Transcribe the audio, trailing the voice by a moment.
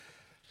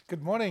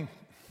Good morning.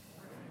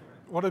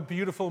 What a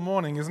beautiful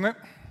morning, isn't it?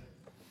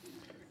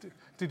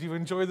 Did you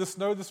enjoy the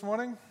snow this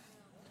morning?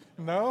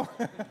 No?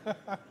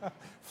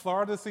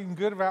 Florida seemed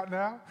good about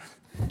now?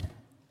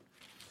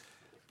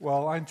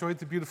 Well, I enjoyed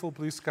the beautiful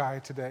blue sky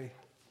today.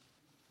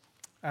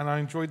 And I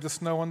enjoyed the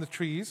snow on the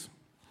trees.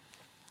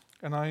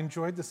 And I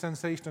enjoyed the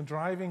sensation of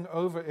driving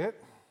over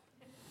it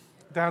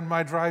down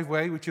my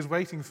driveway, which is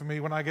waiting for me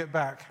when I get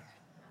back.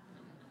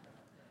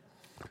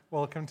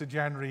 Welcome to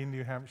January in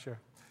New Hampshire.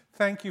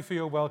 Thank you for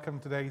your welcome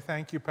today.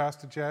 Thank you,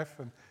 Pastor Jeff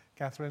and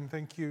Catherine.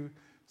 Thank you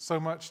so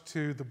much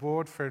to the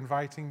board for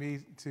inviting me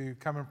to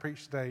come and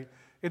preach today.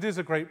 It is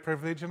a great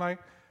privilege, and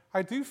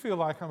I do feel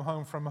like I'm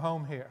home from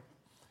home here.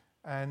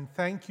 And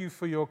thank you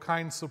for your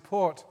kind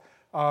support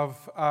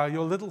of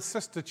your little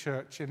sister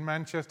church in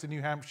Manchester,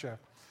 New Hampshire,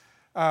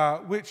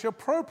 which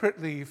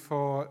appropriately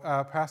for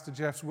Pastor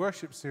Jeff's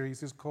worship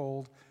series is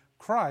called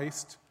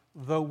Christ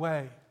the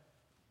Way.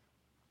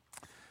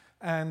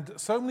 And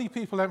so many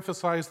people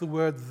emphasize the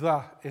word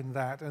 "the" in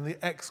that and the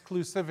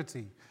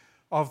exclusivity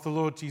of the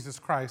Lord Jesus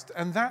Christ.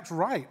 And that's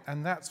right,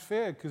 and that's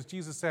fair, because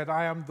Jesus said,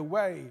 "I am the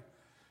way,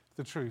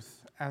 the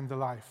truth, and the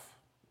life."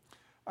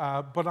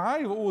 But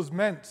I've always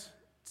meant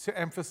to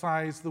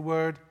emphasize the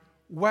word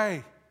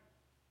 "way."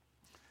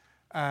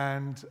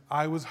 And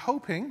I was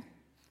hoping,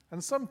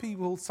 and some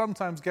people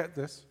sometimes get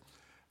this,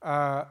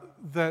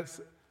 that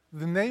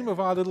the name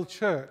of our little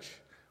church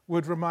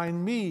would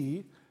remind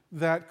me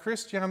that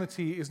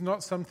Christianity is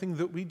not something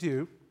that we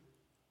do,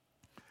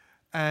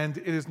 and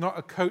it is not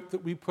a coat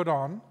that we put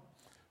on,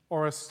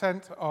 or a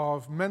set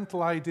of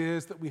mental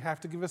ideas that we have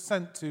to give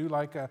assent to,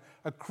 like a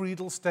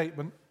creedal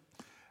statement.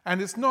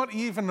 And it's not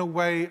even a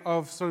way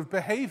of sort of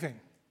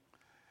behaving,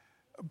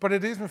 but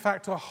it is, in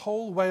fact, a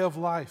whole way of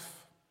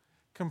life,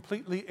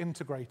 completely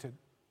integrated.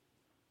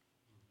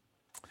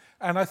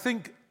 And I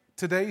think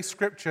today's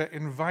scripture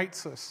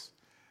invites us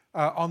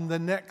on the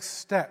next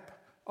step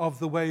of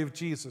the way of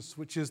Jesus,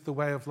 which is the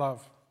way of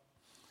love.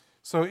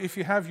 So if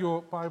you have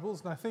your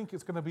Bibles, and I think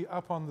it's going to be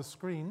up on the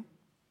screen,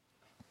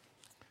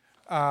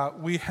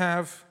 we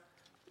have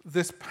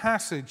this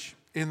passage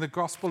in the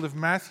Gospel of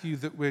Matthew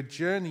that we're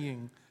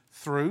journeying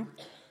through.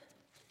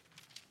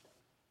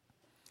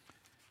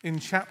 In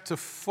chapter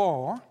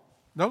 4,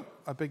 no,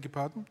 I beg your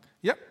pardon.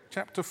 Yep,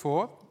 chapter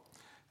 4,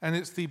 and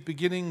it's the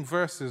beginning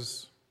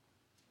verses.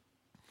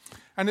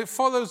 And it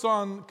follows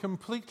on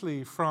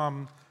completely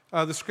from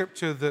the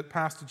scripture that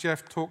Pastor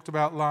Jeff talked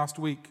about last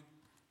week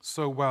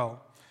so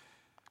well.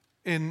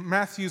 In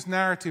Matthew's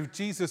narrative,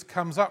 Jesus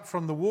comes up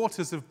from the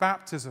waters of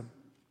baptism.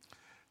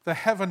 The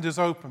heaven is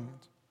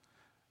opened.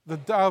 The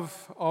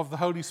dove of the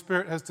Holy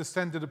Spirit has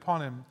descended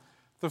upon him.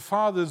 The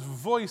Father's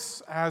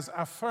voice has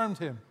affirmed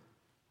him.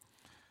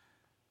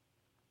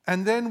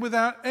 And then,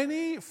 without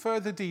any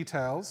further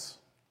details,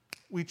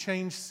 we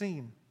change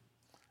scene.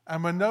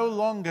 And we're no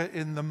longer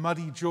in the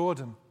muddy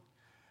Jordan,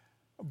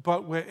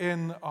 but we're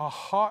in a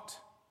hot,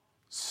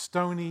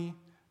 stony,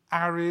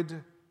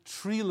 arid,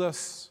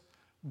 treeless,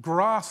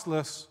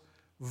 grassless,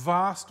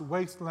 vast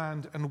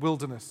wasteland and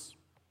wilderness.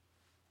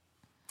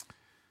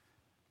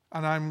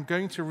 And I'm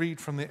going to read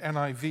from the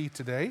NIV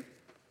today,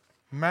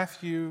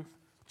 Matthew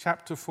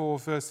chapter 4,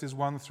 verses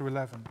 1 through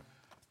 11.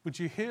 Would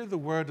you hear the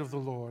word of the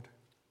Lord?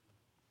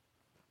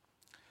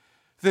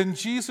 Then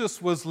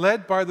Jesus was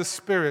led by the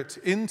Spirit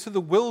into the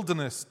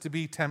wilderness to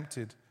be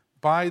tempted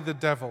by the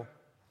devil.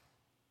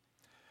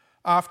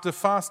 After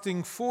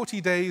fasting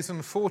 40 days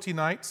and 40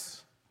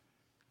 nights,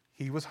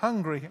 he was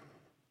hungry.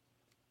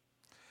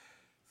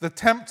 The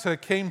tempter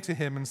came to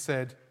him and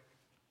said,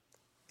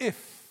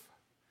 "If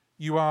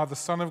you are the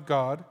Son of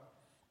God,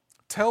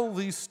 tell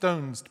these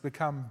stones to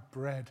become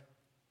bread."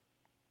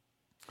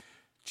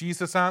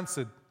 Jesus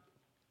answered,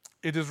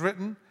 "It is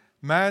written,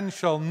 'Man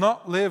shall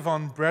not live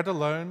on bread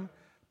alone,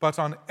 but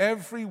on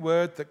every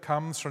word that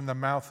comes from the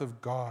mouth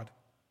of God.'"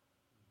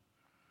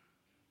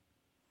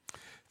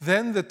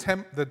 Then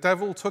the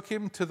devil took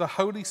him to the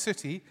holy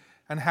city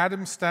and had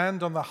him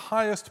stand on the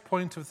highest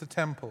point of the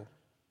temple.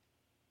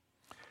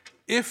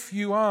 "If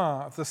you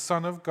are the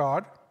Son of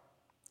God,"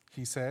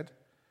 he said,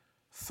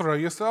 "throw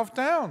yourself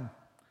down,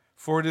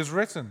 for it is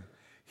written,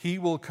 'He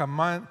will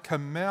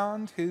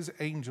command his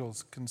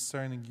angels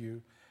concerning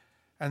you,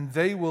 and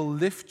they will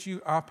lift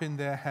you up in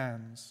their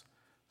hands,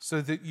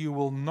 so that you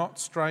will not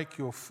strike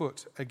your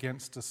foot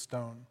against a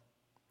stone.'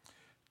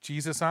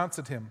 Jesus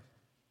answered him,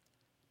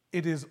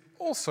 'It is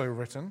also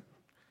written,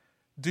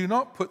 do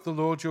not put the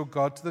Lord your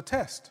God to the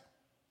test.'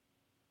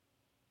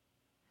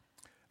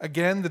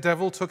 Again, the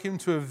devil took him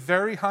to a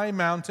very high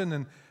mountain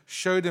and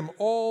showed him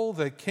all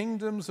the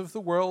kingdoms of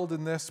the world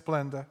in their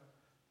splendor.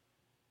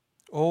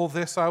 'All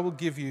this I will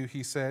give you,'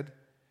 he said,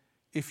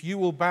 'if you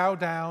will bow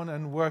down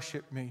and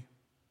worship me.'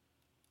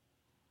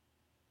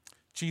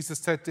 Jesus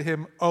said to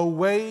him,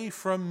 'Away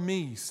from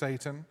me,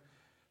 Satan,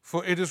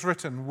 for it is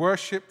written,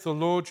 worship the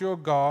Lord your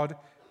God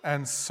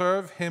and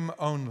serve him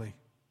only.'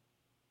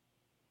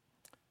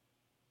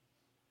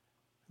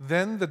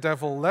 Then the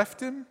devil left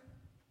him,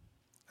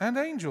 and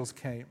angels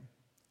came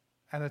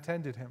and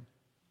attended him.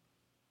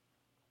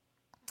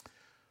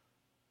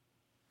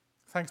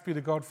 Thanks be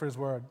to God for his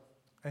word.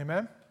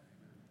 Amen?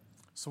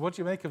 So what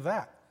do you make of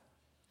that?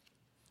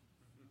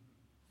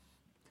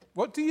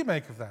 What do you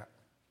make of that?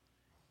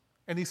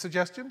 Any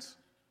suggestions?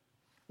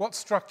 What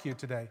struck you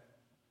today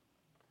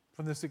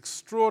from this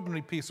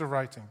extraordinary piece of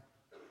writing?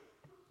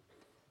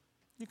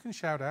 You can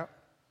shout out.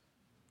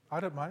 I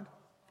don't mind.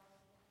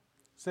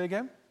 Say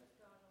again?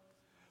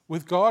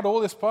 With God,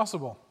 all is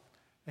possible.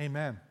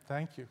 Amen.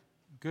 Thank you.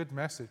 Good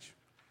message.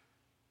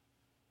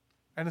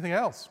 Anything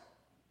else?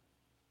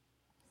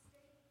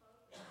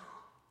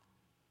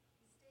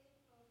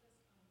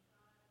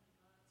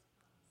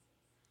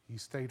 He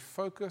stayed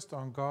focused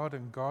on God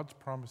and God's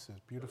promises.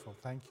 Beautiful.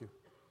 Thank you.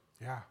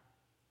 Yeah.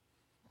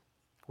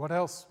 What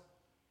else?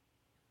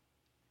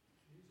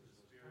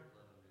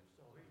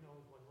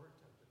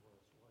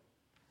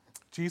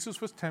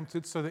 Jesus was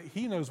tempted so that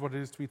he knows what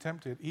it is to be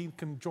tempted. He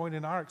can join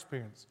in our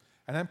experience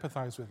and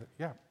empathize with it.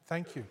 Yeah,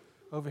 thank you.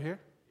 Over here.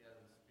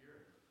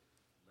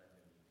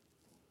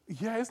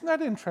 Yeah, isn't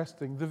that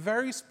interesting? The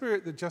very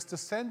Spirit that just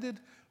descended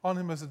on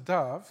him as a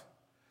dove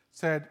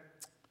said,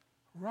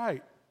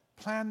 right,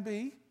 plan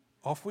B,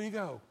 off we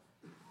go.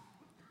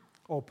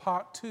 Or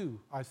part 2,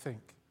 I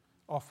think,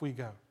 off we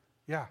go.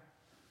 Yeah.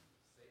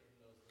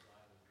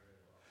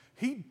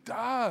 He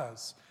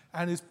does,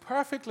 and is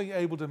perfectly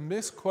able to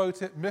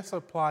misquote it,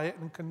 misapply it,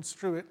 and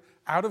construe it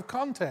out of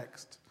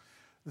context.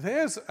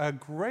 There's a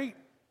great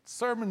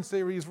sermon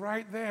series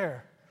right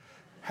there.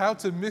 How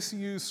to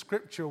misuse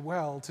Scripture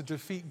well to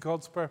defeat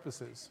God's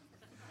purposes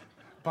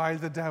by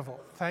the devil.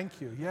 Thank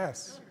you.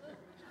 Yes. When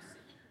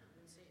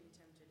Satan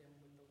tempted him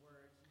with the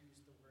word, he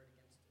used the word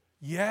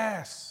against it.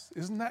 Yes.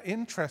 Isn't that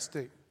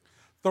interesting?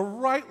 The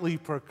rightly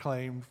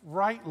proclaimed,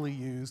 rightly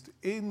used,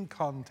 in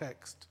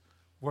context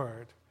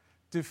word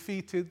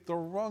defeated the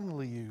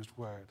wrongly used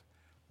word.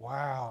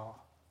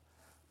 Wow.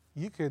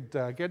 You could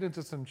get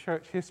into some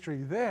church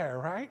history there,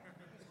 right?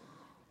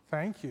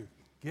 Thank you.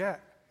 Yeah.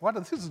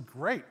 This is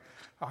great.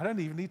 I don't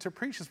even need to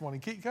preach this morning.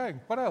 Keep going.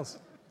 What else?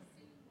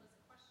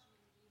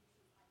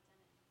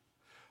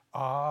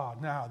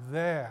 Now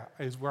there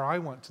is where I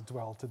want to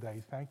dwell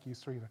today. Thank you,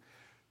 Serena.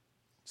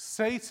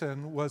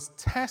 Satan was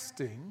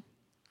testing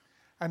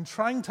and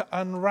trying to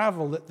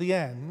unravel at the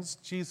ends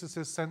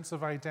Jesus' sense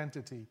of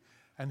identity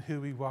and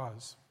who he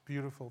was.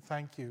 Beautiful.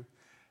 Thank you.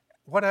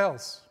 What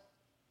else?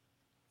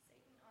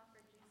 Satan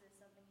offered Jesus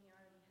something he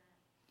already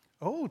had.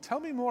 Oh, tell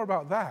me more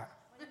about that.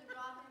 When he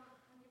brought him to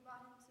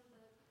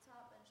the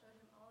top and showed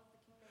him all of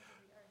the kingdoms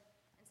of the earth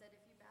and said,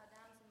 if you bow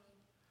down to me,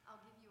 I'll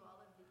give you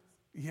all of these.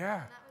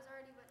 Yeah. And that was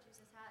already what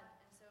Jesus had.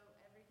 And so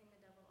everything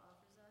the devil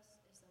offers us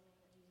is something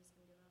that Jesus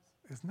can give us.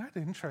 Isn't that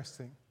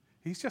interesting?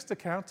 He's just a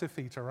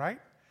counterfeiter,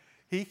 right?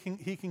 He can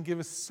give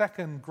us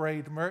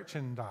second-grade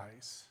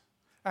merchandise.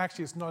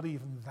 Actually, it's not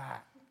even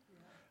that.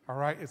 All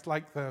right? It's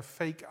like the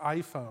fake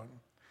iPhone,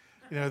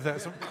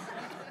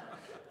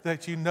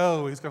 that you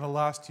know is going to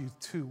last you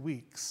 2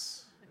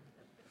 weeks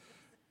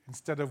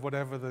instead of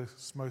whatever the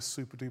most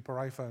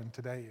super-duper iPhone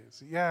today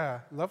is.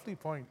 Yeah, lovely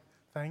point.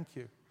 Thank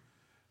you.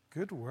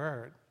 Good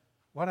word.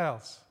 What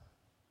else?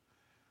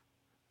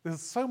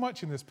 There's so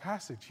much in this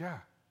passage, yeah.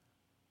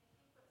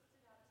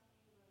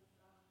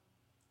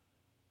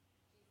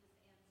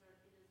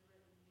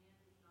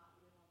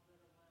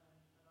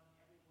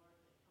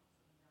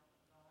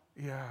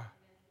 Yeah.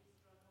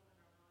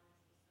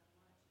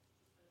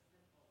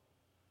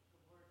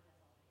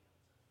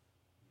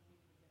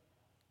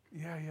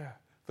 Yeah.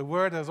 The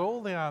Word has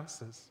all the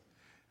answers,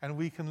 and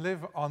we can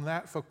live on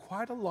that for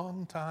quite a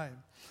long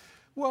time.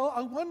 Well,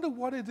 I wonder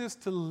what it is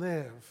to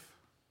live.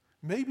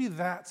 Maybe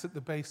that's at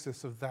the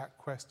basis of that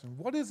question.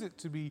 What is it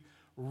to be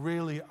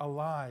really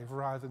alive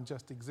rather than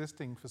just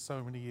existing for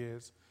so many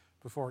years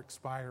before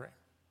expiring?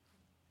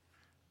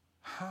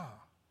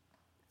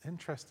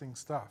 Interesting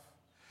stuff.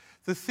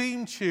 The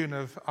theme tune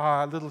of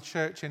our little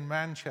church in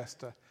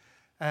Manchester,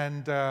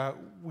 and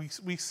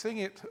we sing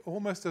it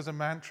almost as a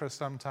mantra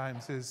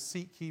sometimes, is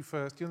Seek ye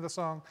first. You know the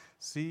song?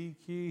 Seek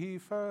ye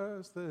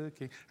first the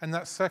King. And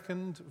that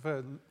second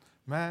verse,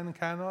 man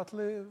cannot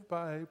live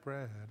by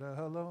bread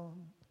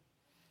alone.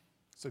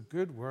 It's a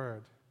good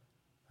word.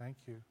 Thank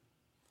you.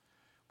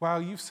 Wow,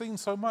 you've seen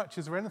so much.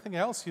 Is there anything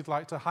else you'd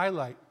like to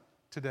highlight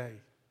today?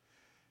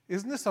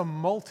 Isn't this a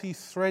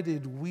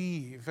multi-threaded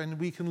weave, and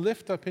we can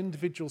lift up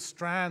individual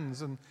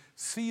strands and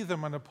see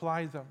them and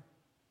apply them?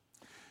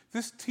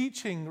 This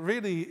teaching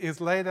really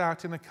is laid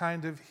out in a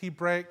kind of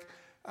Hebraic,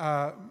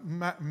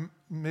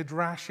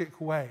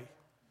 midrashic way.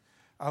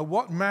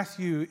 What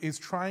Matthew is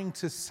trying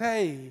to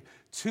say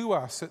to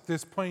us at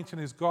this point in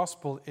his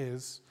gospel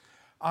is,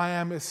 I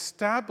am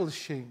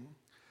establishing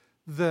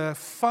the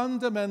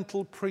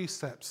fundamental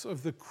precepts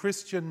of the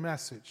Christian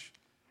message.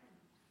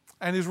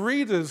 And his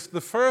readers, the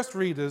first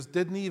readers,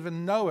 didn't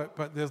even know it,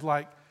 but there's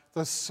like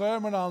the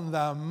Sermon on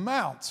the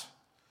Mount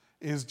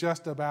is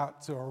just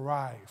about to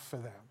arrive for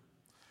them.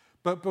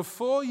 But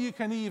before you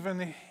can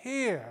even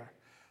hear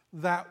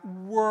that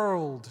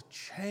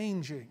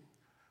world-changing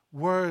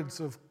words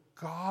of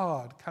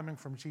God coming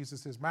from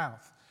Jesus'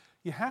 mouth,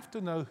 you have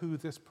to know who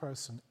this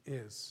person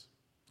is.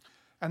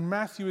 And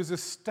Matthew is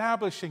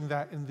establishing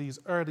that in these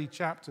early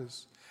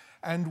chapters.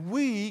 And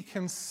we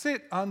can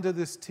sit under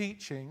this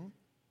teaching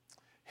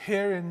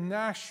here in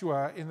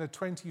Nashua in the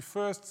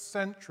 21st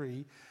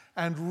century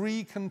and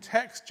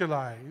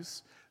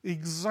recontextualize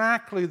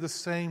exactly the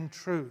same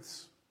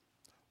truths.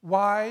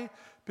 Why?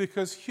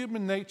 Because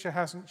human nature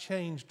hasn't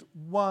changed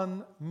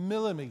 1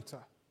 millimeter,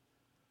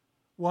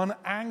 1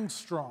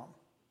 angstrom,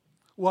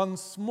 1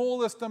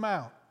 smallest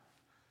amount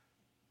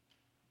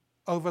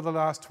over the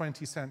last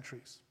 20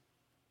 centuries.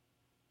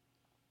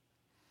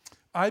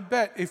 I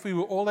bet if we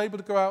were all able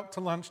to go out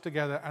to lunch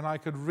together and I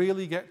could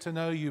really get to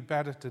know you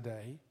better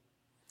today,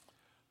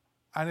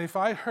 and if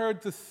I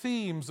heard the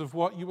themes of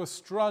what you were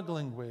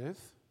struggling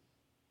with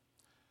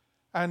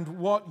and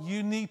what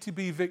you need to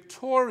be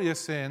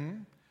victorious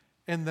in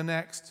the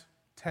next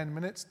 10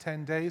 minutes,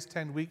 10 days,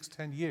 10 weeks,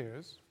 10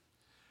 years,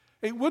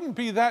 it wouldn't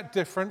be that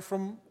different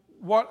from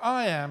what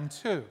I am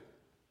too.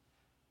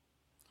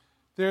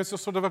 There's a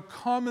sort of a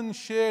common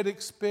shared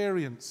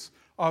experience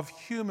of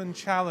human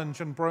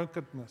challenge and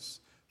brokenness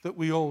that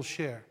we all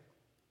share.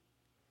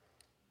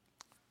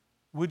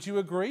 Would you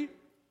agree?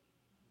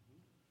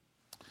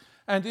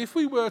 And if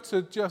we were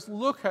to just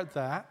look at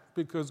that,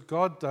 because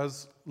God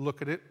does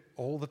look at it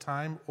all the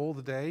time, all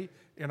the day,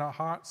 in our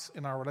hearts,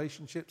 in our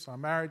relationships, our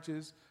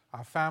marriages,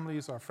 our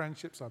families, our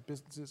friendships, our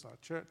businesses, our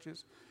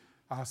churches,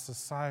 our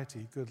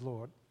society, good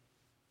Lord.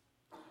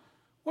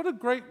 What a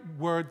great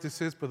word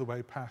this is, by the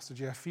way, Pastor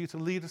Jeff, for you to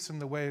lead us in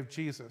the way of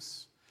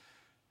Jesus.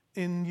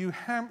 In New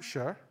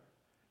Hampshire,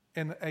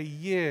 in a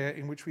year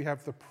in which we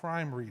have the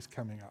primaries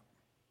coming up.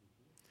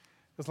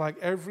 It's like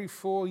every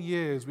 4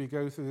 years we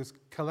go through this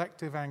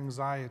collective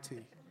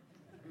anxiety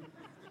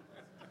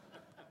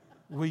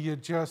where you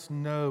just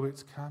know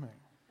it's coming.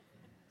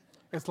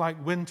 It's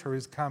like winter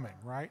is coming,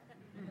 right?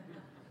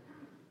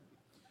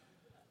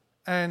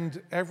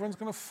 And everyone's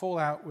going to fall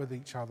out with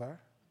each other.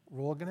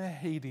 We're all going to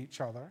hate each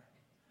other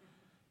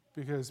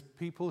because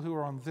people who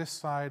are on this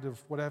side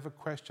of whatever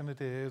question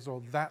it is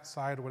or that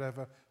side of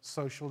whatever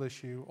social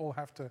issue all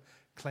have to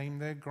claim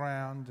their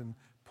ground and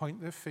point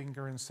their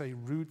finger and say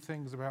rude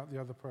things about the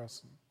other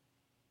person.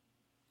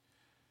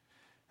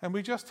 And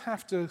we just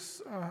have to,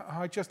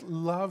 I just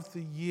love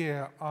the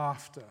year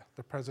after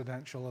the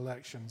presidential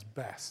elections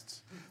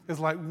best. There's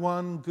like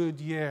one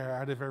good year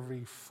out of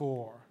every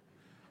 4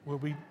 where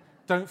we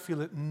don't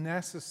feel it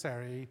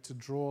necessary to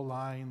draw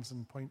lines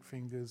and point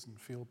fingers and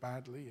feel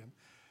badly and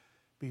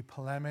be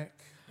polemic.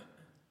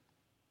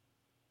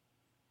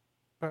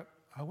 But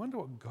I wonder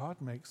what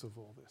God makes of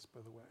all this,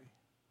 by the way.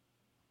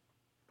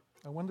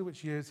 I wonder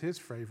which year is his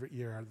favorite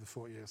year out of the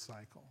 4-year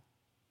cycle.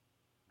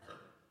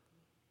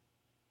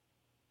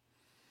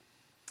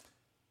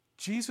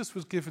 Jesus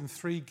was given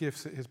 3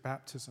 gifts at his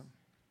baptism.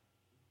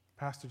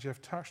 Pastor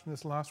Jeff touched on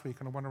this last week,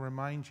 and I want to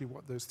remind you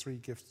what those 3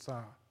 gifts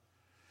are,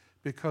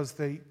 because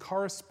they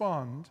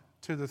correspond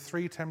to the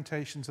 3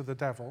 temptations of the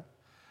devil,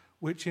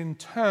 which in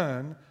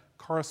turn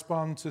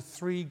correspond to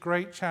 3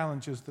 great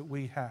challenges that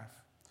we have.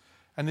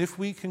 And if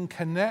we can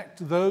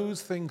connect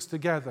those things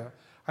together,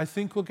 I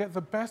think we'll get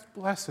the best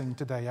blessing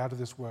today out of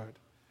this word.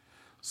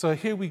 So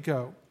here we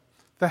go.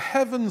 The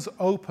heavens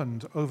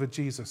opened over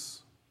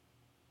Jesus.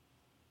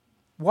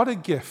 What a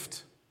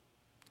gift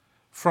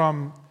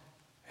from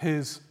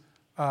his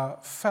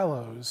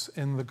fellows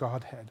in the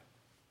Godhead.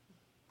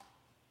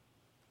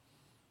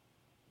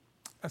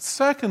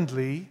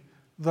 Secondly,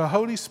 the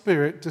Holy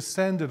Spirit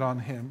descended on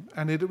him,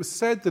 and it was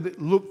said that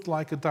it looked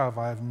like a dove.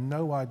 I have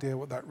no idea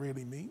what that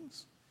really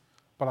means,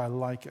 but I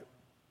like it.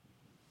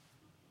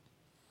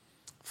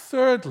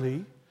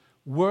 Thirdly,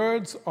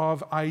 words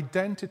of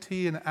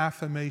identity and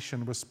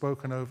affirmation were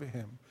spoken over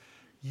him.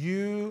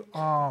 You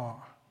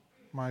are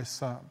my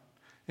son.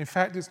 In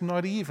fact, it's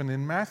not even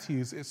in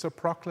Matthew's, it's a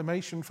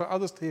proclamation for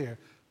others to hear.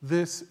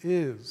 This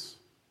is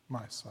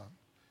my son,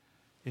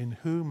 in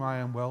whom I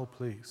am well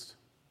pleased.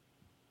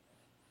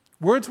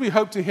 Words we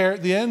hope to hear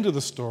at the end of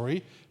the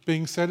story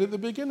being said at the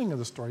beginning of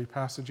the story.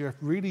 Pastor Jeff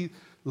really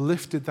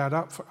lifted that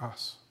up for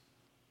us.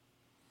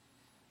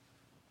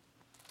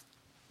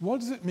 What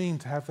does it mean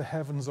to have the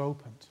heavens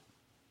opened?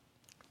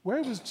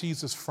 Where was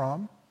Jesus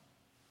from?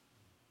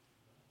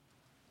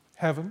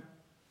 Heaven.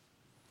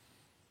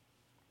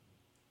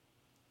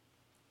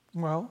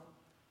 Well,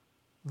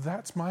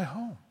 that's my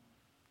home,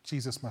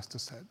 Jesus must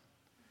have said,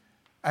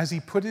 as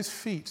he put his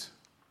feet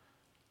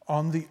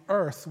on the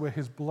earth where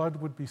his blood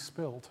would be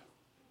spilled.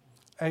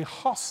 A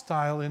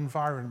hostile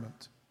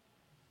environment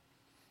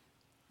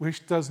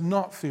which does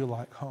not feel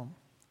like home.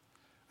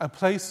 A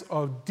place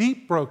of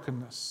deep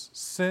brokenness,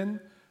 sin,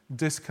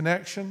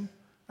 disconnection,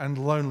 and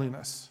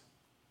loneliness.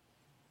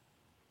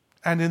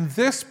 And in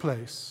this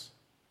place,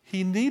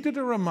 he needed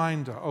a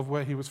reminder of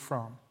where he was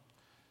from.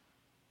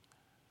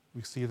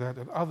 We see that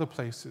at other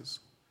places.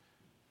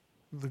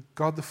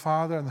 God the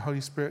Father and the Holy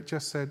Spirit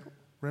just said,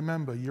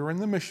 remember, you're in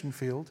the mission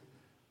field,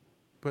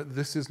 but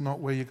this is not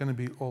where you're going to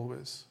be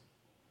always.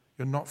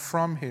 You're not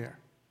from here,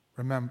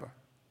 remember.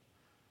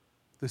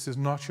 This is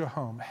not your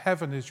home.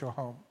 Heaven is your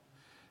home.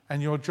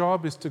 And your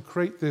job is to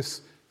create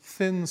this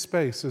thin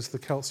space, as the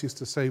Celts used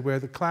to say, where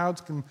the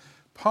clouds can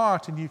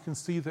part and you can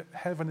see that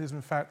heaven is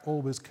in fact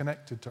always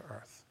connected to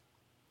earth.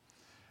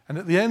 And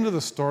at the end of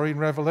the story in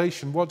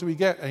Revelation, what do we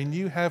get? A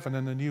new heaven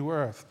and a new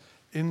earth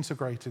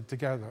integrated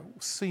together,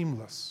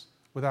 seamless,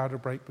 without a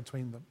break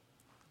between them.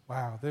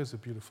 Wow, there's a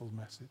beautiful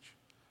message.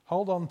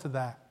 Hold on to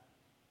that.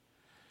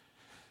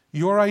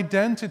 Your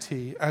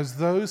identity as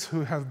those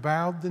who have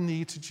bowed the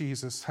knee to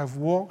Jesus, have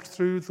walked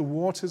through the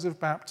waters of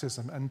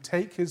baptism and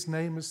take his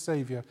name as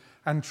Savior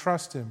and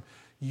trust him.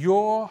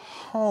 Your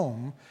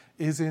home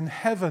is in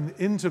heaven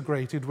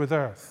integrated with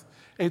earth.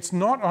 It's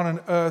not on an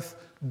earth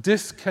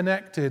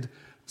disconnected,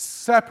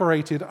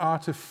 separated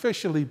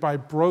artificially by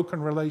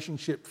broken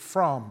relationship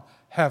from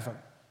heaven.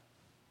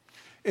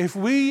 If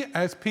we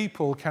as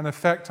people can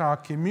affect our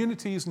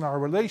communities and our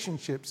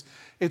relationships,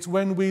 it's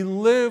when we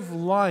live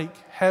like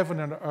heaven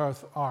and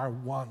earth are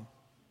one.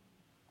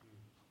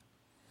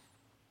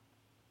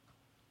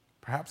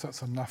 Perhaps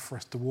that's enough for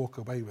us to walk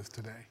away with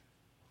today.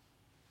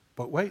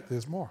 But wait,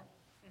 there's more.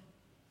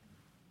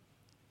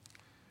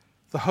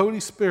 The Holy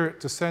Spirit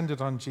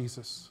descended on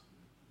Jesus.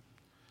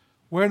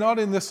 We're not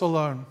in this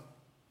alone.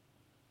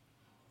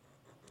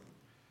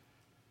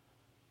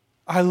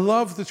 I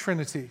love the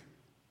Trinity.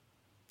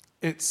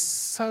 It's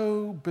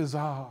so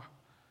bizarre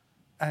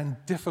and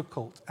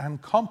difficult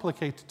and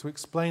complicated to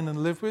explain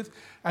and live with,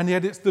 and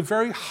yet it's the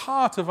very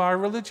heart of our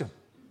religion.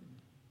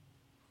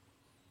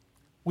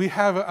 We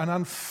have an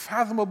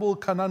unfathomable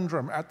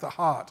conundrum at the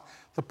heart,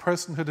 the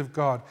personhood of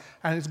God.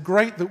 And it's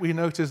great that we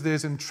notice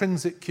there's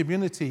intrinsic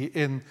community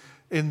in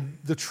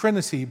the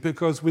Trinity,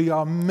 because we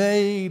are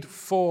made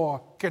for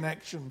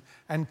connection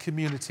and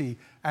community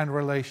and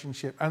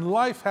relationship. And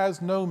life has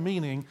no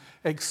meaning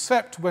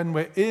except when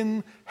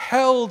we're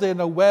held in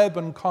a web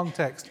and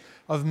context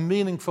of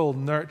meaningful,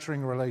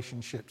 nurturing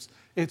relationships.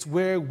 It's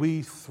where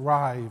we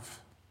thrive.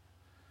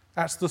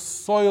 That's the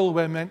soil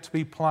we're meant to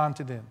be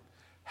planted in.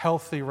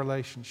 Healthy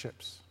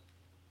relationships.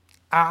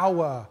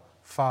 Our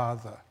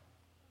Father.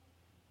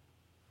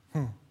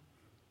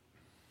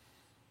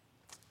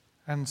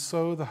 And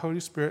so the Holy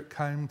Spirit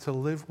came to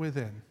live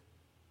within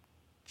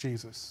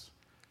Jesus.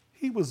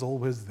 He was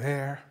always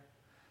there.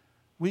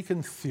 We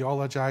can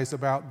theologize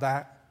about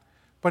that.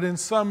 But in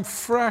some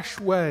fresh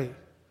way,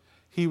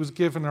 he was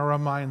given a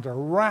reminder,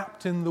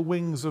 wrapped in the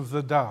wings of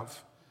the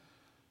dove.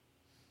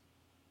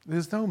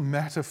 There's no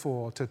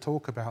metaphor to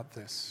talk about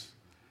this.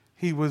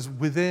 He was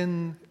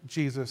within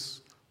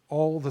Jesus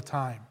all the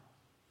time.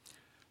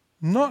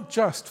 Not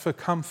just for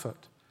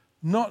comfort,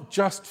 not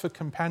just for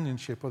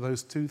companionship, or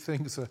those two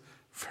things are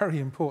very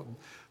important,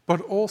 but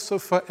also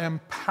for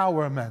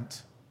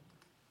empowerment.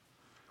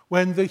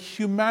 When the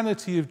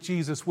humanity of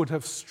Jesus would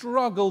have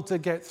struggled to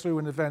get through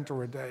an event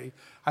or a day,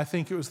 I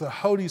think it was the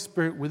Holy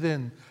Spirit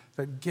within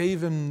that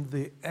gave him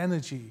the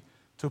energy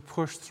to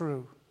push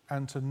through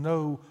and to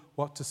know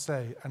what to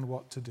say and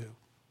what to do.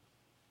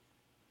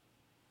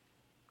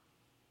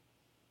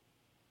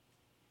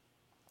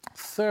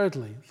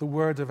 Thirdly, the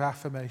word of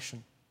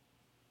affirmation.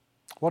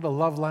 What a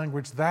love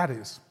language that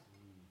is.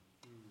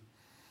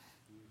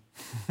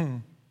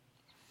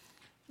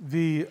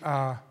 The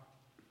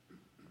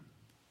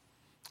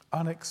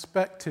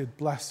unexpected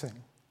blessing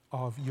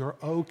of you're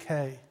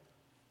okay,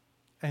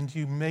 and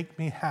you make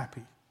me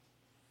happy,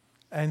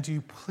 and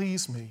you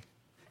please me,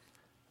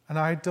 and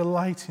I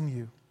delight in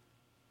you,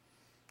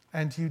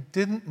 and you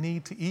didn't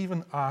need to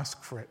even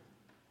ask for it.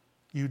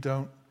 You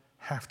don't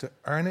have to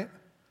earn it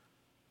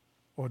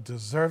or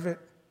deserve it.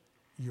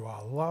 You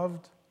are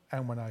loved,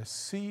 and when I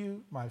see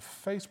you, my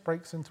face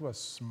breaks into a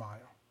smile.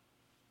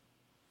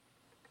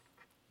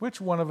 Which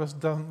one of us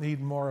doesn't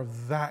need more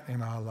of that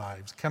in our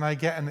lives? Can I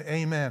get an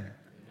amen?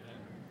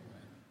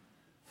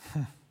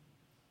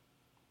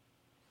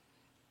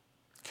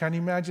 Can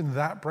you imagine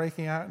that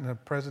breaking out in a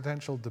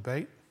presidential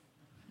debate?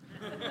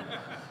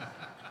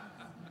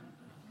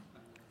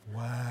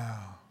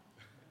 Wow.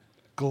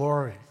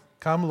 Glory.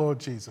 Come, Lord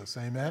Jesus.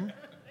 Amen?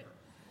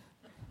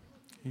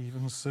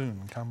 Even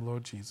soon, come,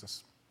 Lord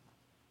Jesus.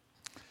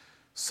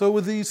 So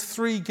with these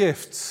three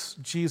gifts,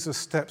 Jesus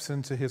steps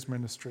into his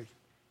ministry.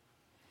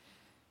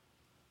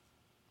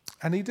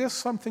 And he does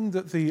something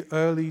that the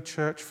early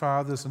church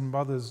fathers and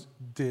mothers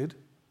did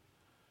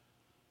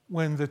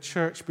when the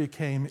church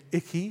became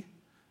icky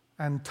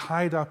and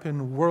tied up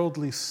in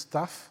worldly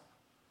stuff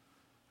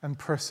and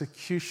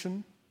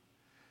persecution.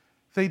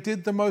 They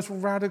did the most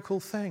radical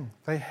thing.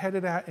 They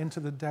headed out into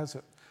the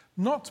desert,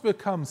 not to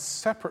become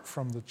separate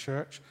from the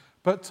church,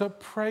 but to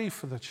pray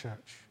for the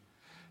church.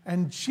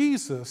 And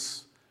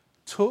Jesus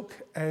took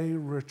a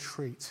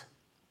retreat.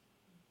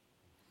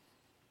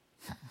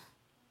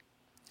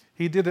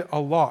 He did it a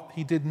lot.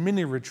 He did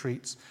mini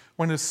retreats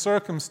when his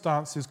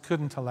circumstances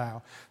couldn't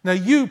allow. Now,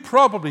 you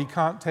probably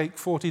can't take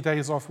 40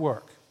 days off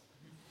work.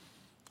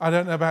 I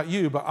don't know about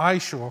you, but I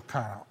sure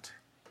can't.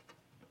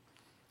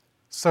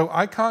 So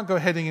I can't go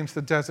heading into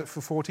the desert for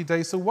 40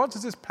 days. So what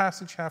does this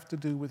passage have to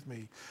do with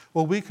me?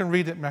 Well, we can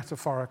read it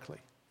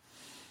metaphorically.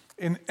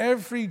 In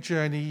every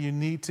journey, you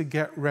need to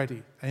get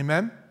ready.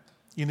 Amen?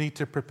 You need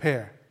to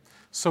prepare.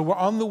 So we're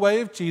on the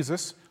way of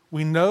Jesus.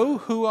 We know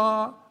who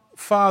our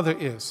Father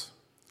is.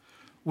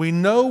 We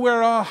know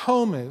where our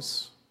home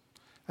is,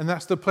 and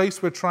that's the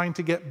place we're trying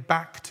to get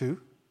back to.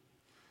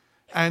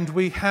 And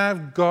we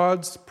have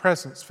God's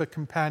presence for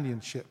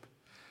companionship.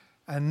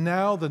 And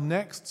now the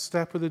next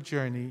step of the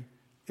journey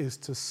is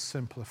to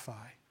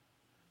simplify.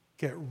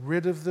 Get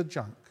rid of the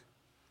junk,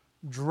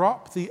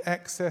 drop the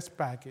excess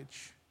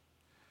baggage,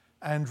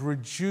 and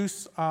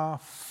reduce our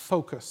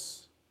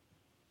focus.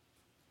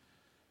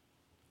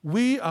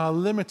 We are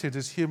limited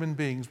as human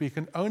beings. We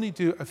can only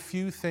do a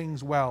few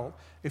things well.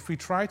 If we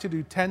try to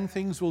do 10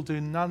 things, we'll do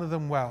none of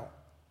them well.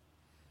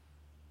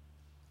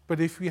 But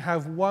if we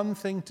have one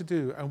thing to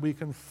do and we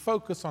can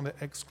focus on it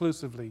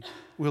exclusively,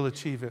 we'll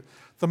achieve it.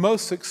 The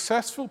most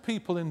successful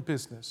people in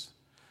business,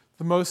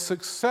 the most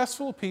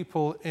successful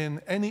people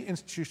in any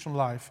institutional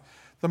life,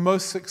 the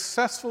most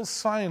successful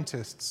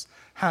scientists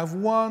have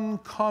one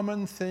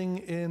common thing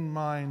in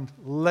mind: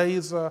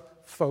 laser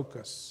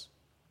focus.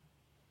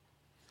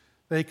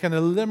 They can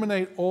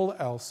eliminate all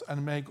else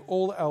and make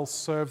all else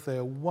serve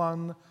their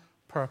one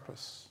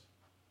purpose.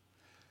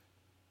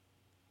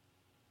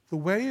 The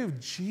way of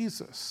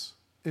Jesus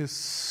is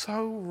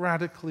so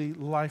radically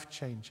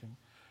life-changing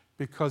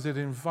because it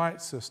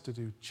invites us to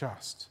do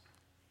just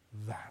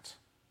that.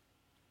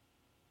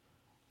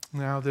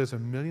 Now, there's a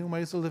million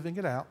ways of living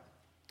it out.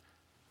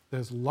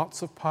 There's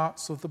lots of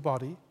parts of the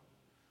body.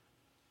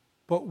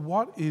 But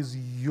what is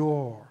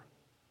your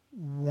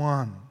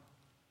one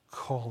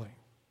calling?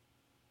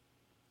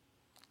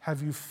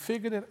 Have you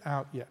figured it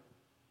out yet?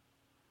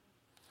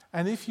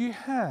 And if you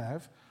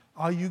have,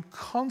 are you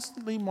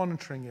constantly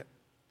monitoring it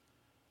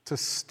to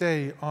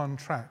stay on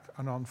track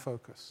and on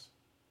focus?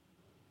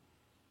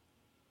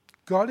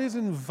 God is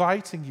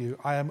inviting you,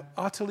 I am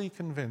utterly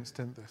convinced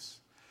in this,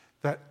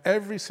 that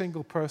every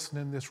single person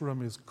in this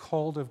room is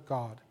called of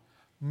God,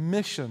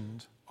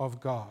 missioned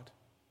of God.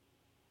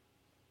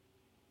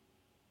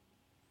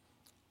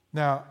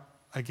 Now,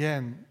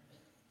 again,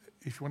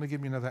 if you want to give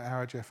me another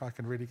hour, Jeff, I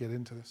can really get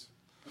into this.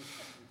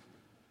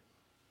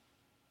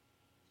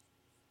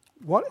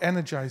 What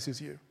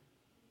energizes you?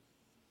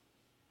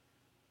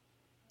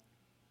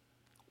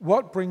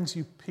 What brings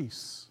you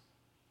peace?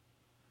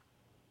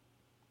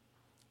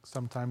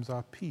 Sometimes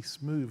our peace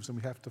moves and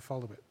we have to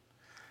follow it.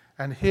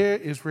 And here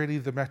is really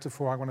the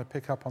metaphor I want to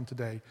pick up on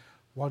today.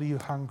 What are you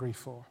hungry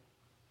for?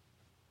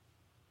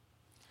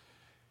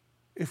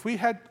 If we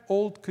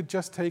could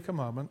just take a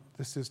moment,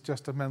 this is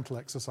just a mental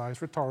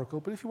exercise,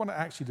 rhetorical, but if you want to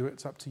actually do it,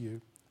 it's up to you.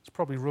 There's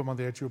probably room on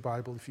the edge of your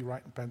Bible if you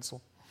write in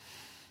pencil.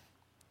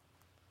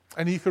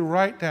 And you could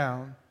write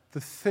down, the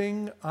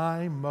thing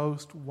I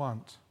most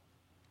want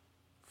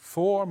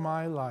for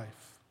my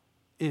life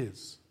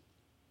is ...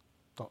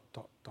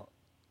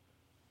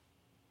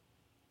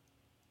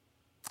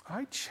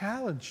 I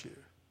challenge you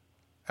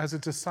as a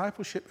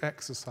discipleship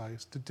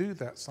exercise to do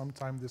that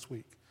sometime this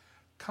week.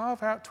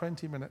 Carve out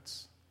 20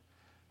 minutes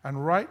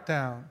and write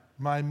down,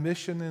 my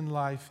mission in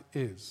life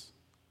is ...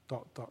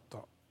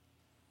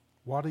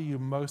 What are you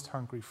most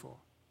hungry for?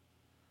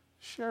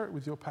 Share it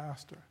with your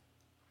pastor,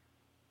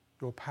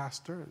 your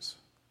pastors.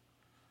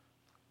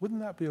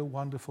 Wouldn't that be a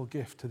wonderful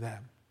gift to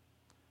them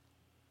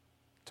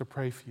to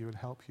pray for you and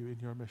help you in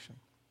your mission?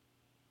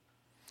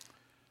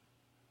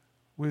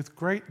 With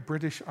great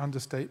British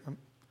understatement,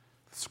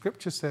 the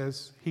scripture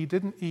says he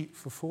didn't eat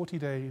for 40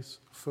 days,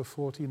 for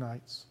 40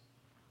 nights.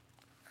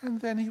 And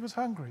then he was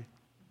hungry.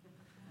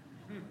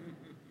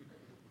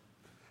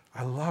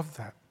 I love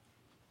that.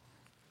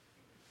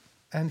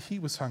 And he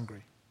was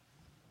hungry.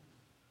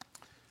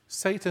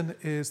 Satan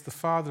is the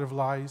father of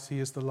lies. He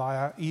is the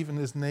liar. Even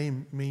his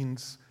name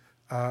means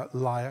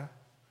liar.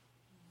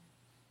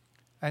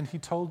 And he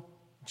told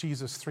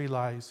Jesus 3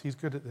 lies. He's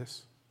good at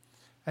this.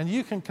 And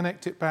you can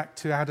connect it back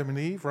to Adam and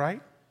Eve,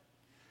 right?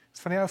 It's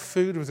funny how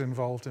food was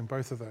involved in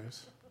both of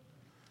those.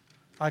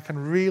 I can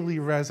really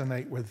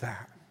resonate with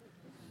that.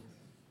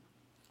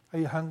 Are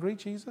you hungry,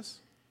 Jesus?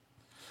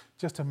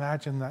 Just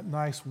imagine that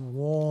nice,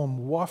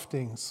 warm,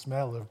 wafting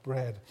smell of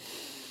bread.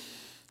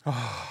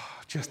 Oh,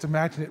 just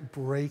imagine it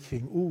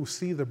breaking. Ooh,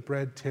 see the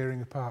bread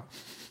tearing apart.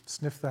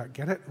 Sniff that,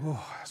 get it?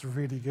 Oh, that's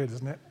really good,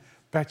 isn't it?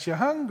 Bet you're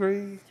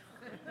hungry.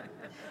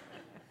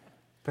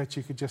 Bet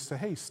you could just say,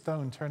 hey,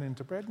 stone, turn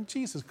into bread. And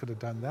Jesus could have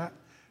done that.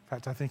 In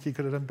fact, I think he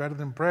could have done better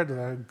than bread.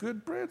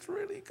 Good bread's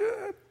really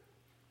good.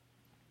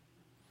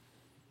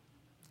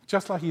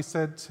 Just like he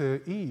said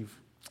to Eve,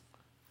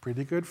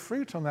 pretty good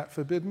fruit on that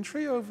forbidden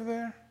tree over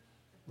there.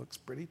 Looks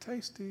pretty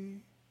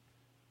tasty.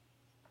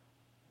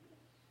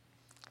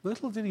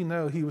 Little did he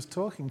know he was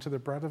talking to the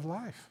bread of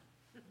life.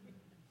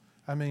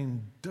 I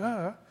mean,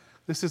 duh.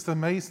 This is the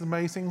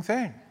amazing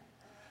thing.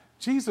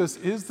 Jesus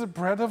is the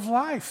bread of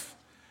life.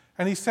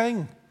 And he's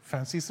saying,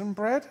 fancy some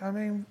bread? I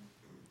mean,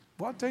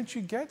 what don't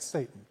you get,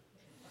 Satan?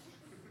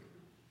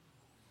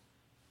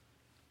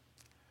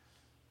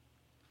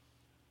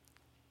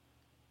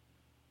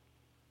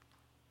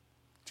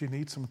 Do you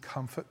need some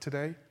comfort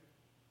today?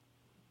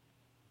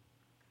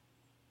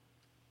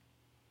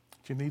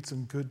 Do you need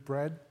some good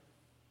bread?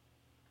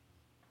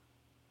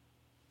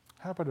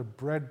 How about a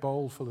bread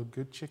bowl full of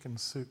good chicken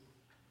soup?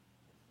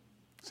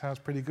 Sounds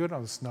pretty good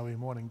on a snowy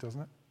morning,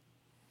 doesn't it?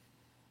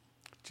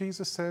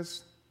 Jesus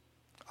says,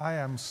 I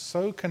am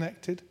so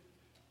connected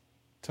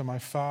to my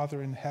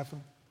Father in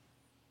heaven.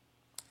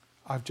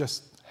 I've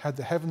just had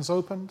the heavens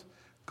opened.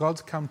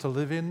 God's come to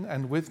live in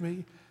and with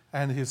me,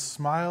 and his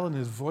smile and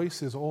his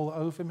voice is all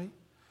over me.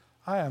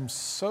 I am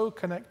so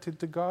connected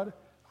to God,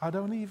 I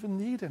don't even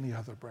need any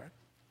other bread.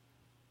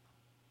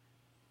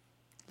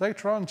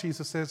 Later on,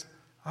 Jesus says,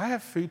 I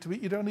have food to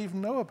eat you don't even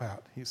know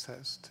about, he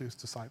says to his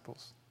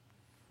disciples.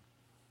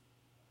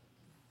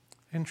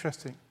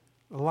 Interesting.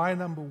 Lie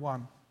number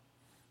one.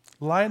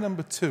 Lie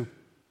number two.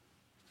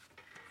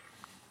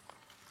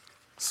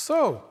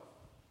 So,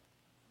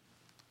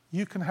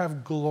 you can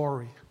have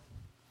glory.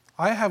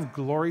 I have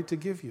glory to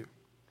give you.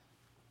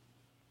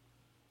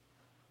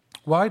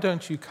 Why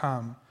don't you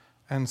come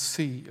and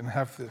see and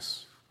have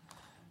this?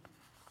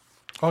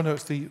 Oh no,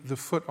 it's the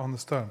foot on the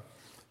stone.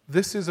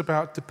 This is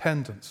about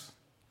dependence.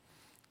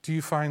 Do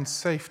you find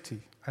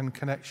safety and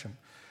connection?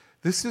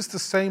 This is the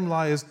same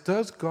lie as,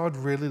 does God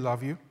really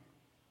love you?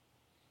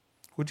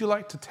 Would you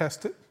like to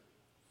test it?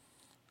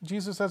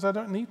 Jesus says, I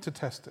don't need to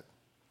test it.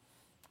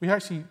 He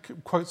actually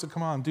quotes the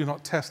command, do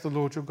not test the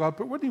Lord your God,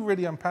 but when you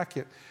really unpack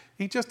it,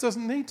 he just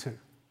doesn't need to.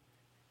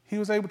 He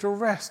was able to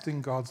rest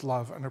in God's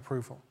love and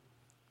approval.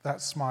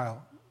 That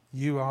smile,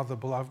 you are the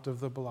beloved of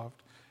the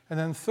beloved. And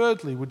then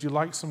thirdly, would you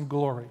like some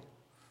glory?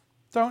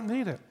 Don't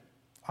need it.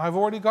 I've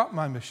already got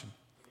my mission.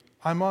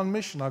 I'm on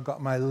mission. I've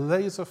got my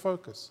laser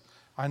focus.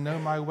 I know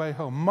my way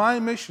home. My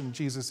mission,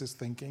 Jesus is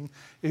thinking,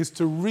 is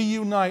to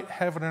reunite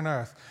heaven and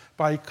earth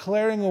by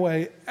clearing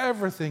away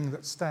everything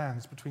that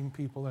stands between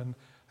people and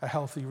a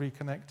healthy,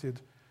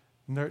 reconnected,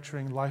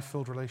 nurturing,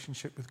 life-filled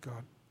relationship with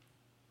God.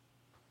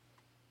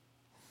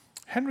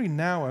 Henry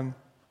Nouwen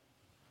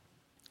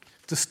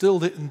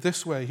distilled it in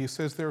this way. He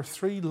says there are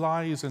 3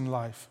 lies in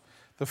life.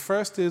 The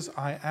first is,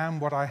 I am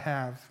what I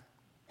have.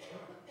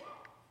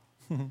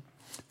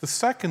 The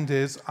second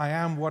is, I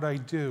am what I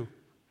do.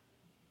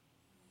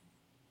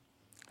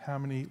 How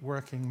many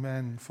working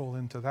men fall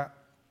into that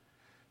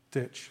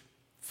ditch?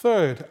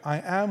 Third,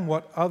 I am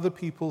what other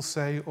people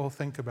say or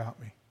think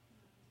about me.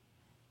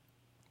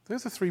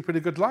 Those are 3 pretty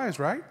good lies,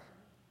 right?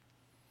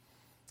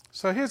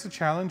 So here's the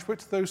challenge.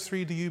 Which of those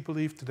 3 do you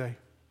believe today?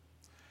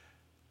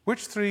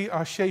 Which 3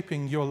 are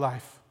shaping your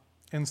life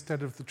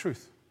instead of the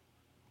truth?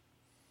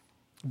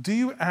 Do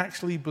you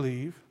actually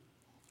believe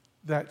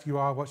that you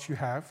are what you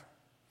have?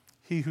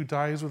 He who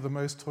dies with the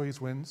most toys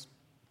wins.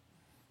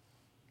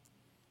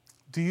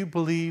 Do you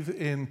believe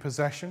in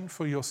possession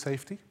for your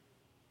safety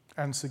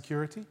and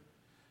security?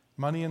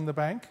 Money in the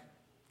bank,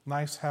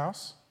 nice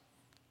house,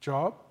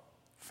 job,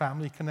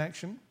 family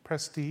connection,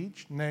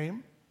 prestige,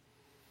 name,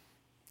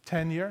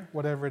 tenure,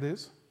 whatever it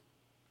is.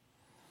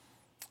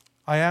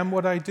 I am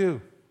what I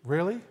do.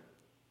 Really?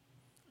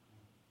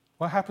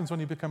 What happens when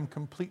you become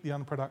completely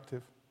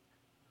unproductive,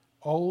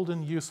 old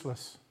and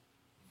useless,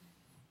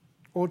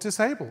 or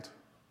disabled,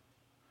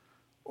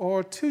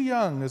 or too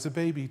young as a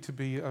baby to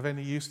be of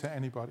any use to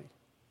anybody?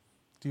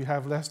 Do you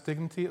have less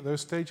dignity at those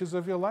stages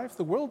of your life?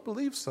 The world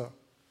believes so.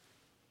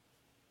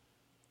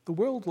 The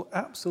world will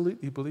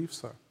absolutely believe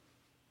so.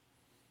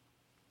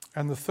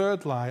 And the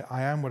third lie,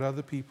 I am what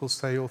other people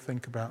say or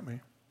think about me.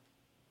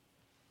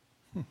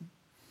 Do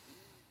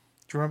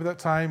you remember that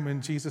time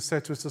when Jesus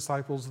said to his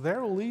disciples,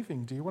 they're all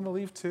leaving. Do you want to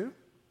leave too?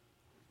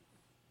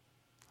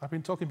 I've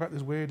been talking about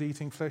this weird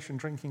eating flesh and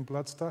drinking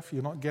blood stuff.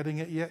 You're not getting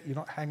it yet. You're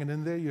not hanging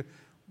in there. You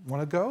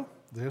want to go?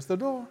 There's the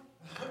door.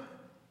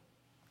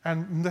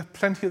 And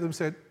plenty of them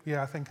said,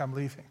 yeah, I think I'm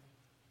leaving.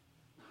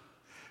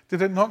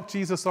 Did it knock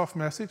Jesus off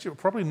message? It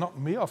probably knocked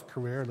me off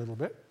career a little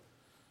bit.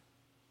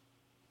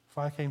 If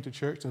I came to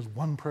church, there's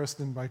one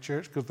person in my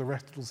church because the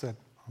rest of them said,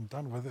 I'm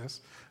done with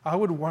this. I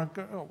would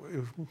wonder,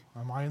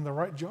 am I in the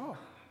right job?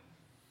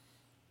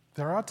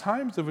 There are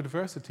times of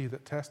adversity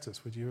that test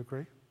us. Would you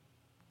agree?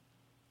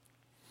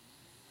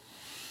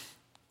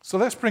 So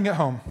let's bring it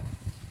home.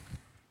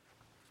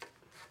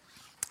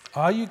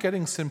 Are you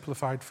getting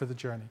simplified for the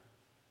journey?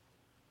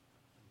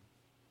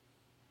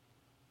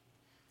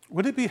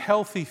 Would it be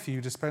healthy for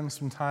you to spend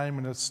some time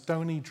in a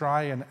stony,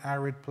 dry, and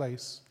arid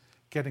place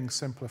getting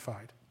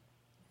simplified?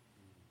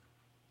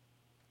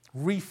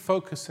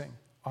 Refocusing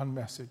on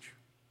message.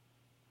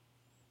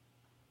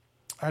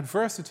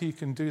 Adversity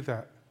can do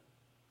that.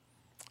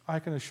 I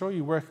can assure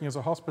you, working as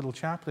a hospital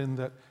chaplain,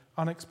 that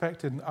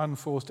unexpected and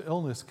unforced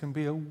illness can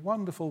be a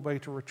wonderful way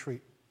to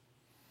retreat.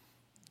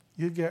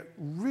 You get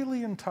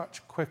really in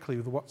touch quickly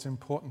with what's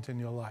important in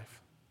your life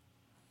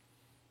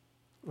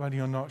when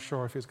you're not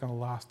sure if it's going to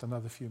last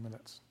another few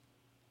minutes.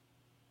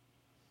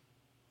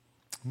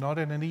 Not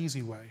in an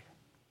easy way.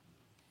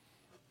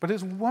 But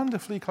it's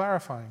wonderfully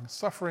clarifying.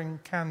 Suffering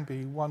can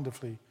be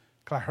wonderfully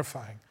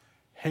clarifying.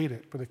 Hate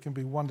it, but it can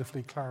be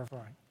wonderfully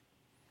clarifying.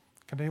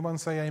 Can anyone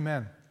say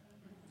amen?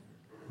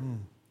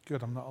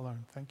 Good, I'm not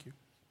alone. Thank you.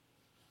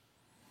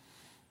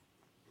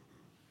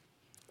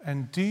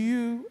 And do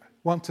you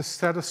want to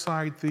set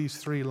aside these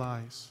 3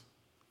 lies?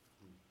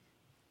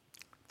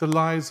 The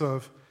lies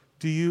of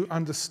Do you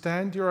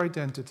understand your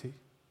identity?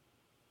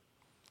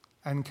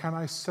 And can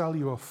I sell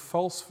you a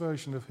false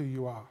version of who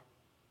you are?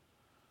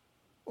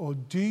 Or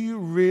do you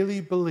really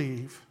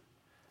believe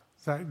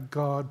that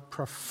God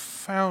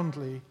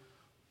profoundly,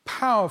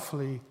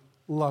 powerfully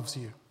loves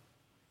you,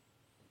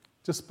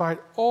 despite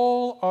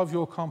all of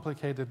your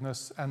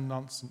complicatedness and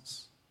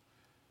nonsense?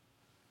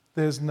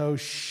 There's no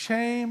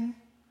shame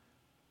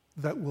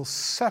that will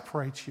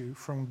separate you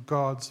from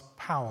God's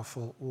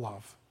powerful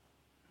love.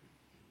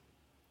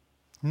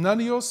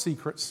 None of your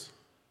secrets,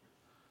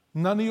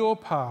 none of your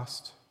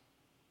past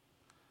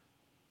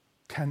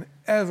can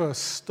ever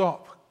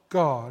stop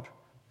God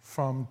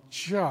from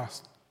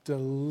just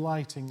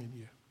delighting in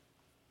you.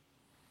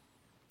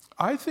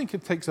 I think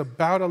it takes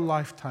about a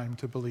lifetime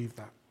to believe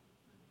that.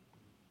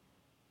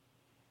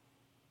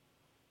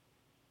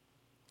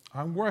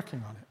 I'm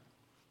working on it.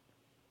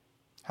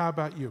 How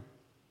about you?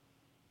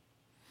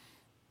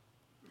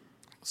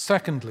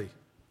 Secondly,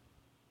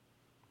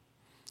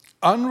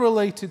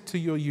 unrelated to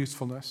your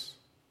usefulness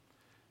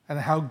and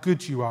how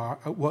good you are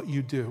at what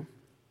you do,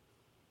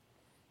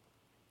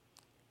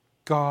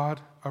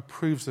 God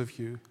approves of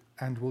you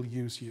and will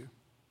use you.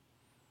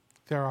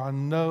 There are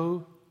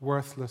no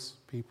worthless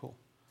people.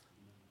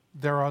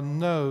 There are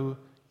no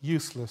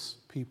useless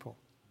people.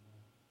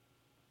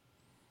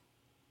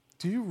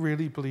 Do you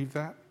really believe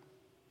that?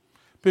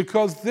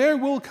 Because there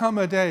will come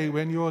a day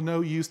when you're no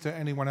use to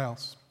anyone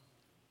else.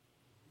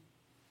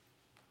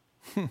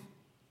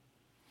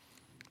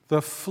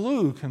 The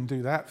flu can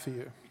do that for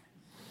you.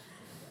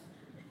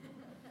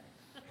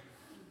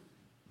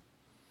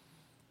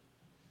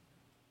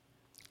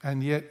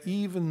 And yet,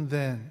 even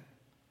then,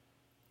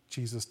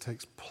 Jesus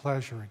takes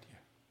pleasure in you.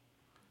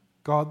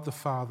 God the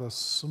Father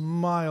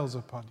smiles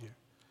upon you,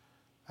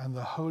 and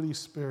the Holy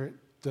Spirit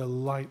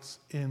delights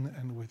in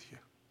and with you.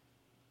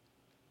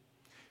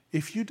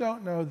 If you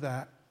don't know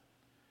that,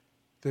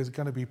 there's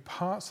going to be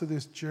parts of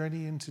this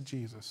journey into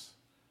Jesus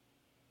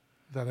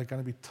that are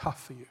going to be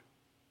tough for you.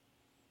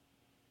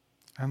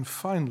 And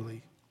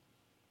finally,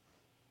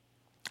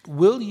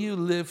 will you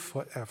live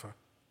forever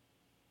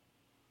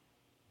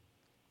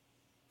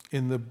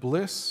in the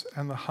bliss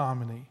and the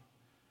harmony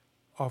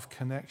of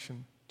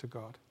connection to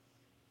God?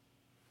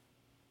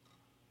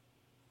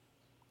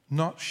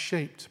 Not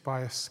shaped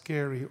by a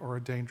scary or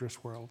a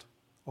dangerous world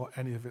or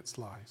any of its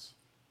lies.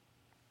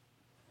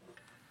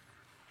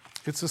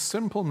 It's a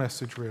simple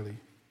message, really,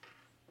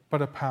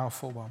 but a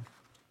powerful one.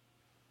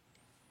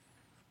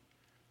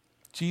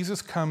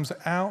 Jesus comes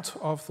out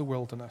of the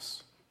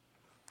wilderness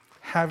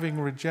having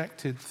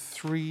rejected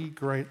 3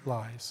 great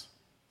lies.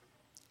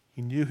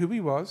 He knew who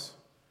he was.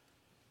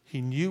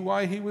 He knew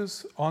why he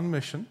was on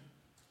mission.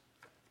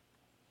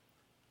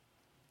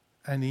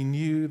 And he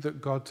knew that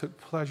God took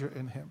pleasure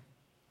in him.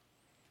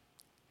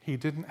 He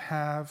didn't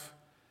have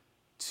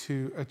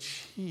to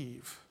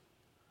achieve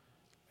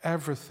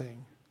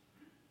everything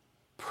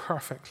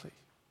perfectly.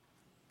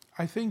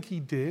 I think he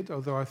did,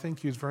 although I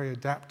think he was very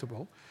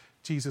adaptable.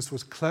 Jesus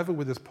was clever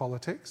with his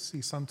politics.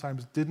 He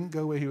sometimes didn't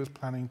go where he was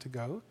planning to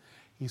go.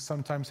 He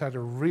sometimes had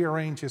to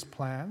rearrange his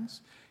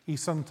plans. He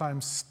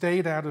sometimes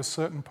stayed out of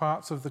certain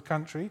parts of the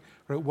country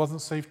where it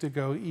wasn't safe to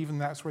go, even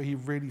that's where he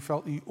really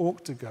felt he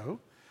ought to go.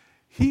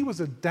 He was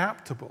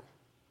adaptable.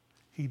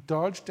 He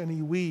dodged and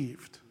he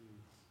weaved.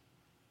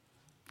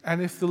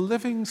 And if the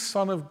living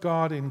Son of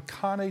God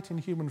incarnate in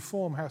human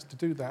form has to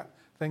do that,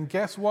 then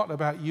guess what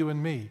about you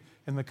and me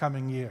in the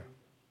coming year?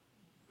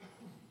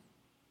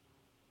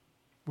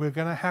 We're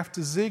going to have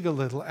to zig a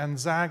little and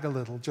zag a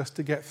little just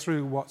to get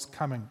through what's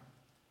coming.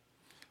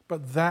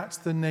 But that's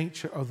the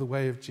nature of the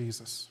way of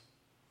Jesus.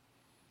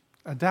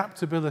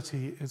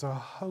 Adaptability is a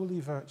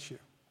holy virtue.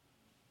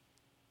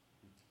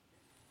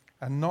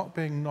 And not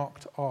being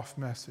knocked off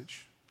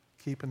message,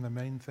 keeping the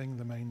main thing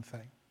the main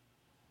thing.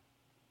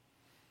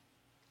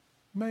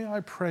 May I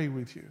pray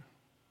with you?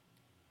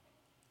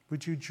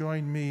 Would you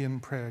join me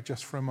in prayer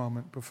just for a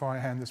moment before I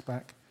hand this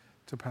back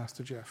to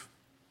Pastor Jeff?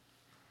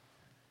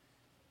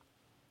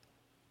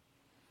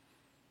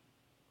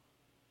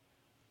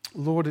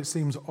 Lord, it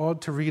seems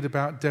odd to read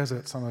about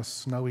deserts on a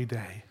snowy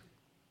day.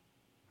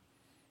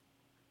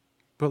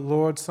 But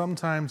Lord,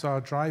 sometimes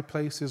our dry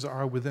places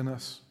are within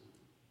us.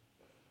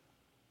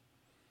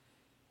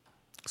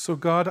 So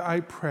God,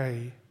 I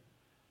pray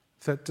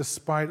that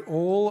despite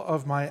all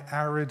of my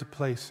arid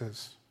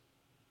places,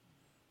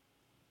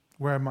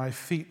 where my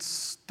feet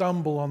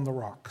stumble on the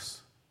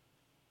rocks,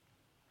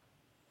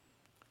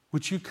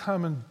 would you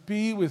come and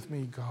be with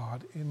me,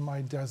 God, in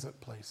my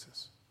desert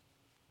places?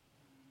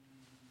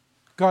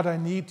 God, I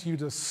need you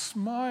to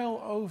smile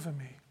over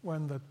me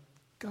when the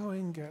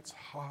going gets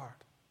hard.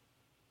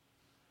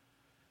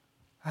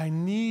 I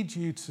need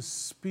you to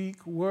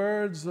speak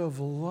words of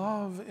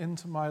love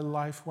into my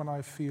life when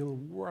I feel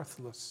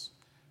worthless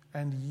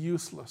and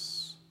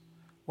useless,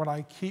 when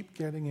I keep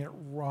getting it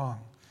wrong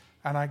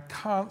and I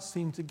can't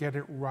seem to get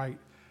it right.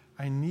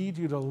 I need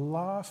you to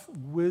laugh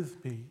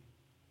with me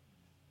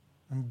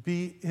and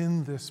be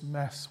in this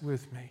mess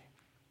with me.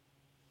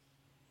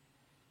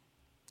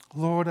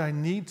 Lord, I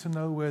need to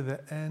know where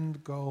the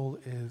end goal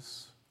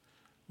is.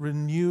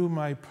 Renew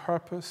my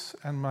purpose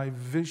and my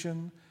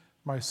vision,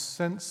 my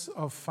sense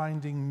of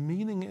finding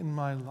meaning in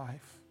my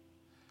life.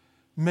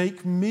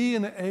 Make me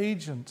an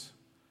agent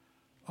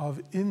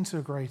of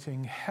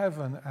integrating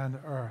heaven and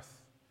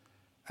earth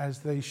as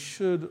they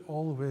should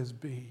always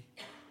be.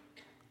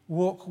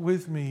 Walk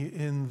with me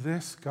in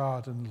this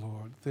garden,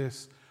 Lord,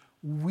 this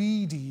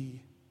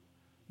weedy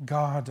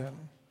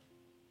garden,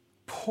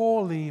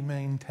 poorly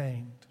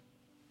maintained.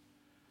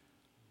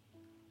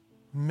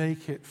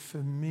 Make it for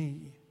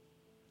me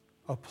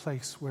a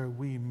place where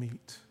we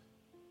meet.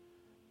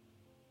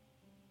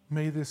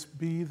 May this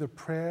be the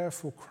prayer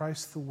for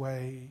Christ the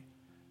Way.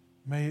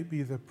 May it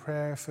be the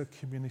prayer for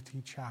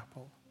Community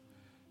Chapel.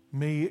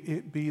 May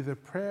it be the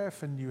prayer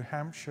for New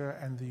Hampshire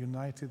and the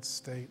United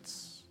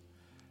States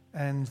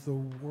and the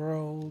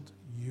world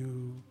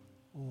you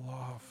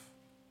love.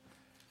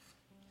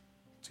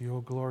 To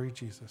your glory,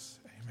 Jesus.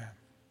 Amen.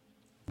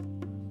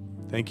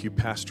 Thank you,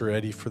 Pastor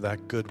Eddie, for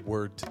that good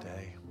word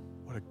today.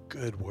 What a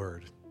good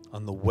word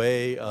on the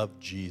way of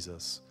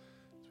Jesus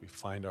as we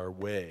find our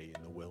way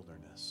in the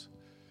wilderness.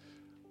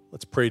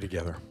 Let's pray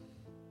together.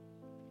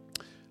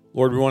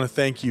 Lord, we want to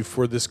thank you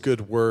for this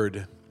good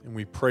word. And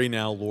we pray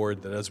now,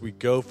 Lord, that as we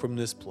go from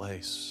this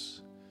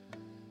place,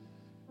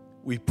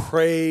 we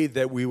pray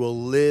that we will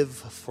live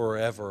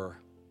forever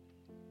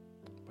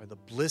by the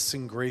bliss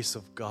and grace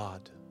of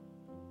God,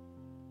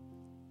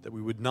 that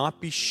we would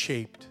not be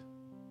shaped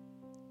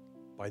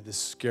by this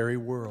scary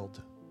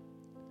world,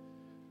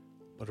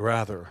 but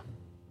rather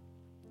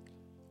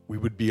we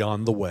would be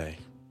on the way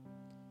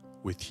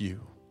with you.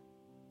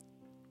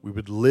 We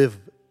would live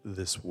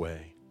this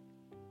way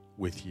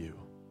with you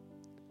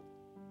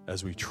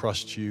as we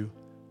trust you,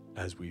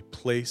 as we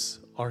place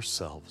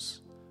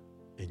ourselves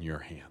in your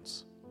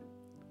hands.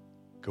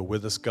 Go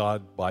with us,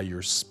 God, by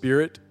your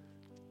Spirit,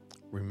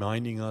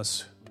 reminding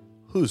us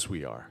whose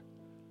we are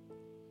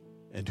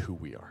and who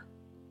we are.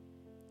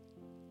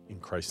 In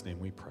Christ's name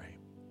we pray.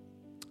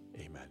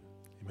 Amen.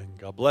 Amen.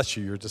 God bless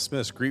you. You're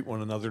dismissed. Greet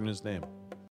one another in his name.